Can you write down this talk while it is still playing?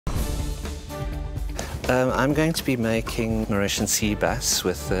I'm going to be making Mauritian sea bass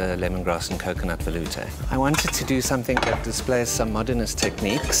with lemongrass and coconut veloute. I wanted to do something that displays some modernist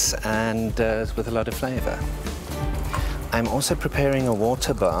techniques and with a lot of flavour. I'm also preparing a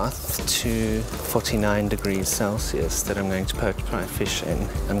water bath to 49 degrees Celsius that I'm going to poach my fish in.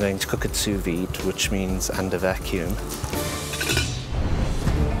 I'm going to cook it sous vide, which means under vacuum.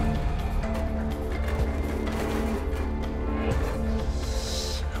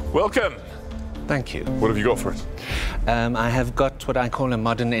 Welcome. Thank you. What have you got for us? I have got what I call a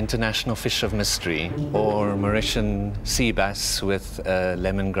modern international fish of mystery, or Mauritian sea bass with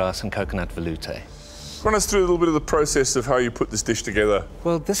lemongrass and coconut veloute. Run us through a little bit of the process of how you put this dish together.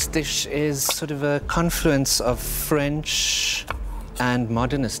 Well, this dish is sort of a confluence of French and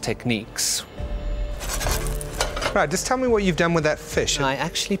modernist techniques. Right, just tell me what you've done with that fish. I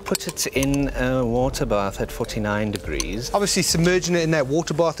actually put it in a water bath at 49 degrees. Obviously, submerging it in that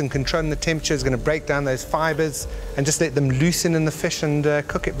water bath and controlling the temperature is going to break down those fibres and just let them loosen in the fish and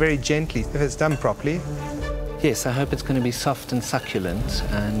cook it very gently, if it's done properly. Yes, I hope it's going to be soft and succulent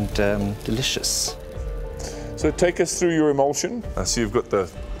and delicious. So take us through your emulsion. I see you've got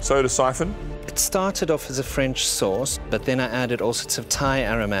the soda siphon. It started off as a French sauce, but then I added all sorts of Thai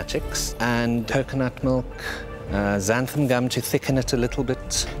aromatics and coconut milk, xanthan gum to thicken it a little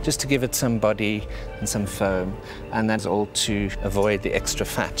bit, just to give it some body and some foam, and that's all to avoid the extra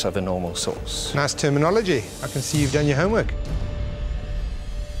fat of a normal sauce. Nice terminology. I can see you've done your homework.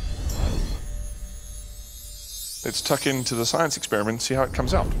 Let's tuck into the science experiment and see how it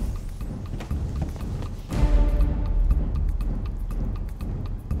comes out.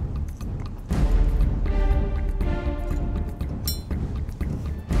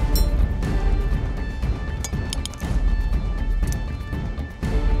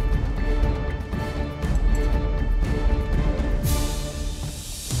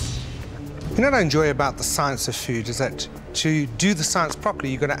 You know what I enjoy about the science of food is that to do the science properly,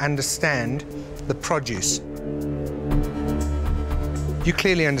 you've got to understand the produce. You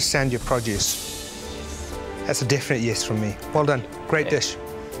clearly understand your produce. That's a definite yes from me. Well done. Great dish.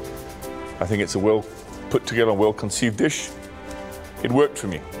 I think it's a well put together, well conceived dish. It worked for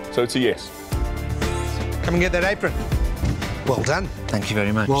me, so it's a yes. Come and get that apron. Well done. Thank you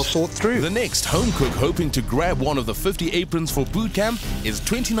very much. Well thought through. The next home cook hoping to grab one of the 50 aprons for boot camp is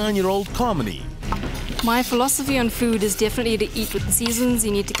 29-year-old Kamini. My philosophy on food is definitely to eat with the seasons.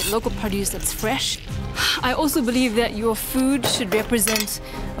 You need to get local produce that's fresh. I also believe that your food should represent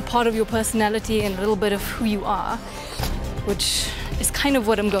a part of your personality and a little bit of who you are, which is kind of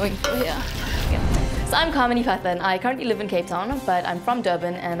what I'm going for here. Yeah. So I'm Kamini Parther and I currently live in Cape Town, but I'm from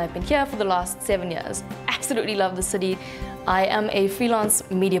Durban and I've been here for the last 7 years. Absolutely love the city. I am a freelance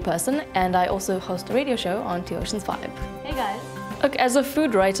media person and I also host a radio show on Two Oceans 5. Hey guys. Look, as a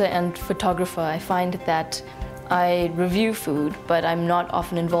food writer and photographer, I find that I review food, but I'm not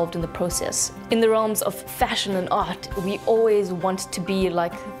often involved in the process. In the realms of fashion and art, we always want to be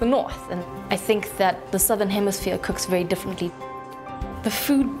like the North, and I think that the Southern Hemisphere cooks very differently. The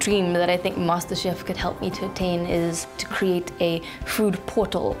food dream that I think MasterChef could help me to attain is to create a food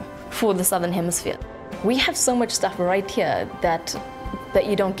portal for the Southern Hemisphere. We have so much stuff right here that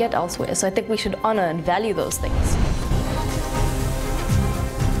you don't get elsewhere, so I think we should honor and value those things.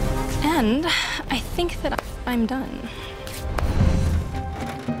 And I think that I'm done.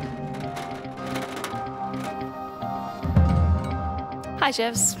 Hi,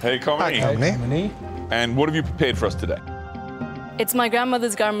 chefs. Hey, Kamini. Hi, Kamini. And what have you prepared for us today? It's my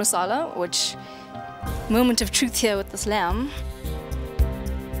grandmother's garam masala, which, moment of truth here with this lamb.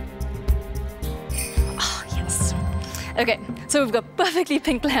 Oh, yes. Okay, so we've got perfectly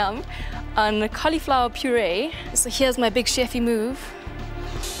pink lamb on cauliflower puree. So here's my big chefy move.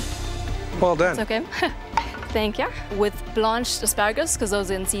 Well done. It's okay. Thank you. With blanched asparagus, because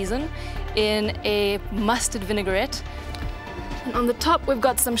those are in season, in a mustard vinaigrette. And on the top, we've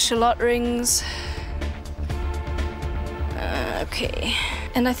got some shallot rings. Okay.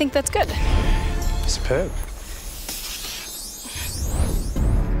 And I think that's good. Superb.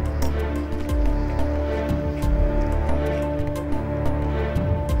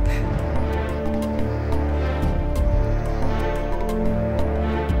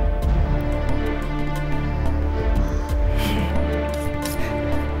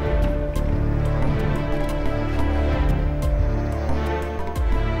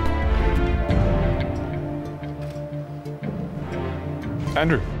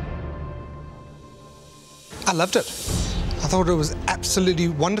 Andrew. I loved it. I thought it was absolutely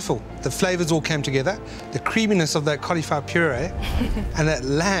wonderful. The flavours all came together. The creaminess of that cauliflower puree and that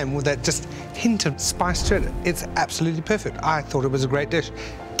lamb with that just hint of spice to it. It's absolutely perfect. I thought it was a great dish.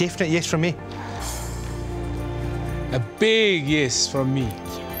 Definite yes from me. A big yes from me.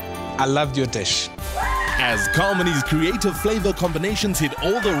 I loved your dish. As Kamini's creative flavor combinations hit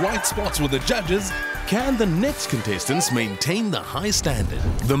all the right spots with the judges, can the next contestants maintain the high standard?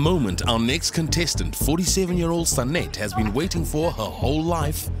 The moment our next contestant, 47-year-old Sanette, has been waiting for her whole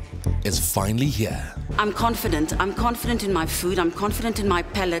life, is finally here. I'm confident. I'm confident in my food. I'm confident in my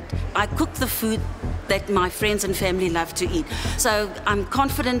palate. I cook the food that my friends and family love to eat. So I'm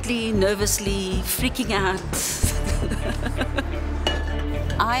confidently, nervously freaking out.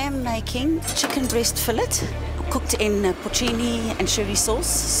 I am making chicken breast fillet, cooked in porcini and sherry sauce,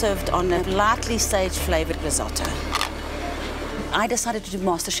 served on a lightly sage-flavoured risotto. I decided to do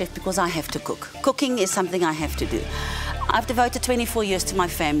MasterChef because I have to cook. Cooking is something I have to do. I've devoted 24 years to my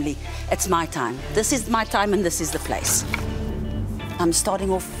family. It's my time. This is my time and this is the place. I'm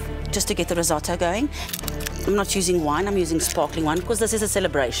starting off just to get the risotto going. I'm not using wine, I'm using sparkling wine because this is a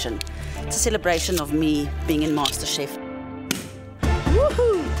celebration. It's a celebration of me being in MasterChef.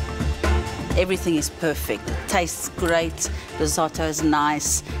 Woohoo! Everything is perfect. Tastes great, risotto is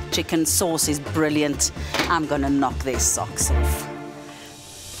nice, chicken sauce is brilliant. I'm gonna knock their socks off.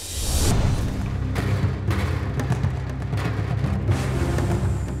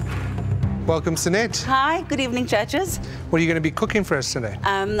 Welcome, Sanette. Hi, good evening, judges. What are you going to be cooking for us today?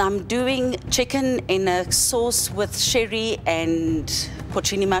 I'm doing chicken in a sauce with sherry and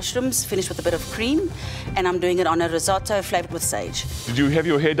porcini mushrooms, finished with a bit of cream, and I'm doing it on a risotto flavoured with sage. Did you have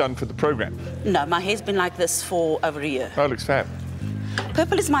your hair done for the program? No, my hair's been like this for over a year. Oh, it looks fab.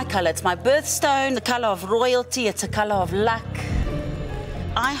 Purple is my colour. It's my birthstone, the colour of royalty. It's a colour of luck.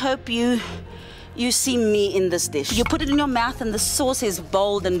 I hope you see me in this dish. You put it in your mouth and the sauce is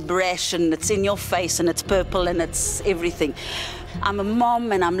bold and brash and it's in your face and it's purple and it's everything. I'm a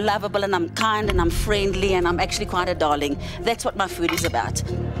mom and I'm lovable and I'm kind and I'm friendly and I'm actually quite a darling. That's what my food is about.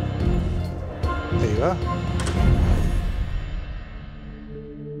 There you are.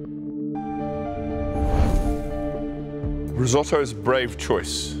 Risotto is a brave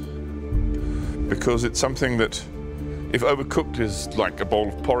choice because it's something that, if overcooked, is like a bowl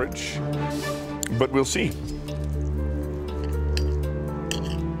of porridge. But we'll see.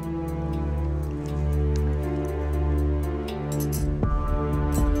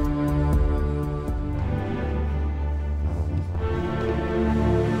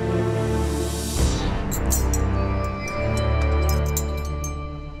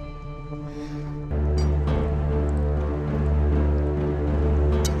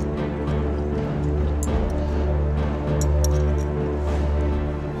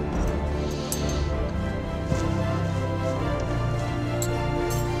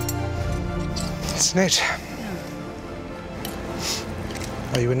 Sanette.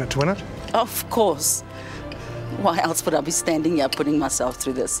 Are you in it to win it? Of course. Why else would I be standing here putting myself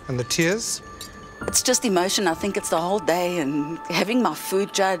through this? And the tears? It's just emotion. I think it's the whole day and having my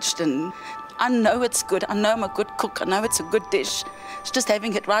food judged, and I know it's good. I know I'm a good cook. I know it's a good dish. It's just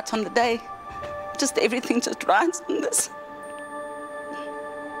having it right on the day. Just everything just rides on this.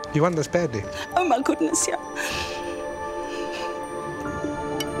 You want this badly? Oh my goodness, yeah.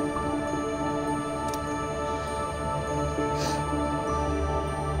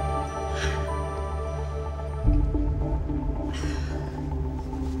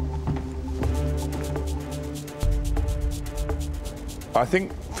 I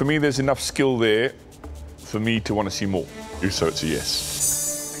think, for me, there's enough skill there for me to want to see more. So it's a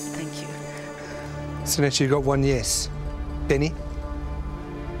yes. Thank you. Sanette, you got one yes. Benny?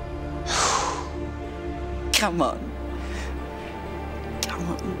 Come on. Come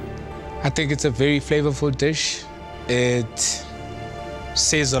on. I think it's a very flavorful dish. It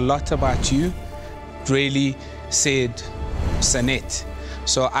says a lot about you. It really said Sanette.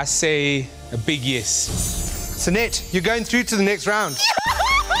 So I say a big yes. Sanette, you're going through to the next round.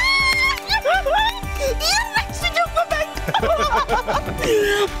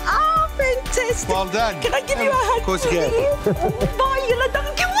 Oh, fantastic. Well done. Can I give you a hug? Of course you can. Bye, you little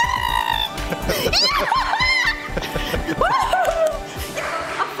donkey.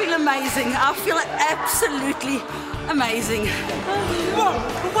 I feel amazing. I feel absolutely amazing. Whoa,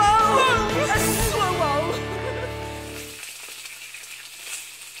 whoa, whoa.